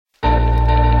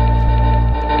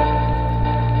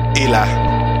Eli.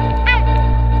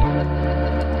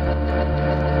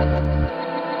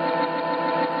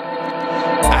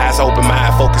 Eyes open,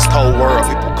 mind focused, cold world.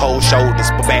 People cold shoulders,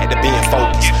 but back to being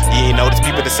focused. You ain't notice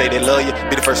people that say they love you,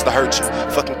 be the first to hurt you,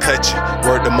 fucking cut you,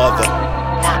 word to mother.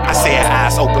 I said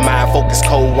eyes open, mind focused,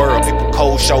 cold world. People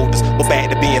cold shoulders, but back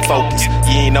to being focused.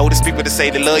 You ain't notice people that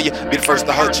say they love you, be the first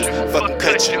to hurt you, fucking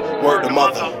cut you, word to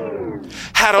mother.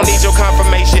 I don't need your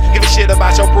confirmation, give a shit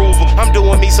about your approval. I'm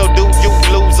doing me, so do you,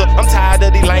 loser. I'm tired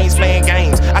of these lanes playing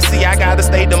games. I see I gotta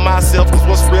stay to myself, cause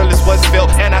what's real is what's felt,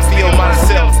 and I feel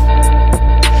myself.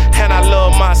 And I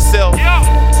love myself.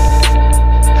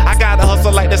 I gotta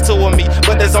hustle like there's two of me,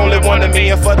 but there's only one of me.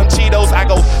 And for them Cheetos, I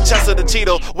go Chester the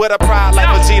Cheeto with a pride like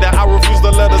Vegeta. I refuse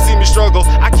to let her see me struggle.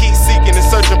 I keep seeking and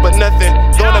searching, but nothing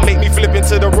gonna make me flip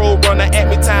into the road runner. At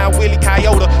me time, Willie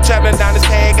Coyote. Traveling down this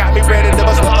pad, got me ready to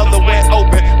bust the other one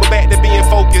open. But back to being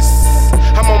focused.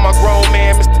 I'm on my grown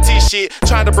man, Mr. T shit.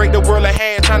 Trying to break the world in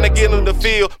half, trying to get in the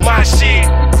field. My shit.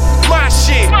 My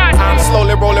shit. I'm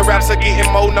slowly rolling raps, are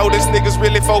getting more notice. Niggas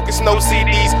really focused, no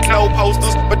CDs, no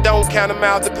posters. But don't count them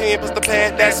out, the pen plus the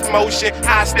pad, that's motion.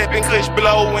 High stepping, kush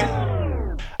blowing.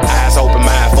 Eyes open,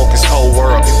 mind focused, cold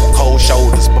world. People cold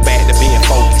shoulders, but back to being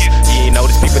focused. You ain't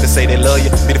notice people that say they love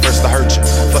you, be the first to hurt you,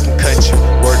 fucking cut you,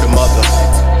 word to mother.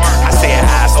 I said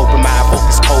eyes open, mind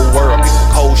focused, cold world.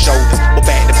 People cold shoulders, but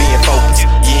back to being focused.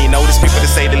 You ain't notice people that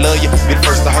say they love you, be the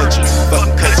first to hurt you,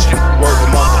 fucking cut you, word to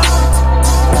mother.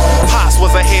 Pops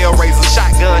was a hellraiser,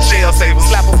 shotgun shell saver,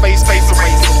 slap a face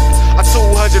eraser. A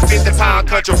 250-pound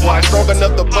country boy, strong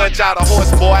enough to punch out a horse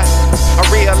boy. I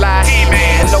realized he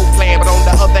man, no plan, but on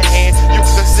the other hand, you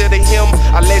can consider him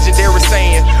a legendary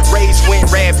saying. Rage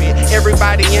went rapid,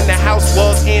 everybody in the house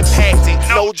was impacted.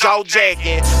 No jaw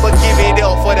jacking, but give it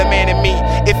up for the man in me.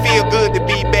 It feel good to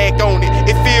be back on it.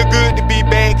 It feel good to be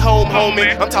back home,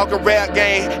 homie. I'm talking rap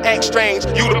game, act strange.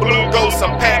 You the blue ghost,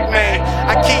 I'm Pac-Man.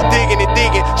 I keep digging and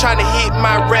digging, trying to hit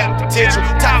my rap potential.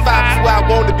 Top 5 is where I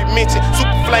want to be mentioned.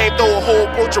 Super flame throw a whole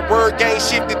approach, a word game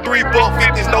shifted.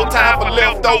 $3.50, no time for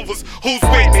leftovers. Who's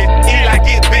with me? Eli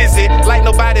get busy like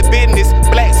nobody business.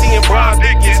 Black Sea and Bronze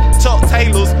Dickens, Chuck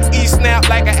Taylors. Eat snap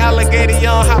like an alligator,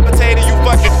 young hot potato. You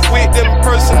fucking with them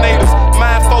impersonators.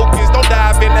 Mind focus, don't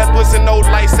dive in that pussy, no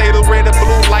lightsaber. Red and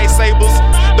blue lightsabers.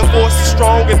 The force is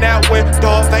strong and that went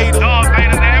Darth Vader. Darth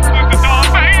Vader, that fucking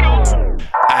Darth Vader.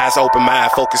 Eyes open,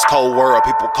 mind focused, cold world.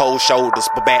 People cold shoulders,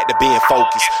 but back to being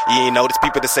focused. You ain't notice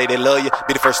people that say they love you,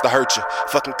 be the first to hurt you,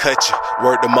 fucking cut you,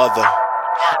 word to mother.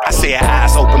 I said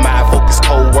eyes open, mind focused,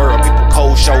 cold world. People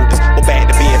cold shoulders, but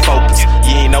back to being focused.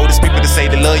 You ain't notice people that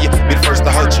say they love you, be the first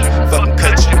to hurt you, fucking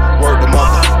cut you, word to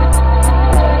mother.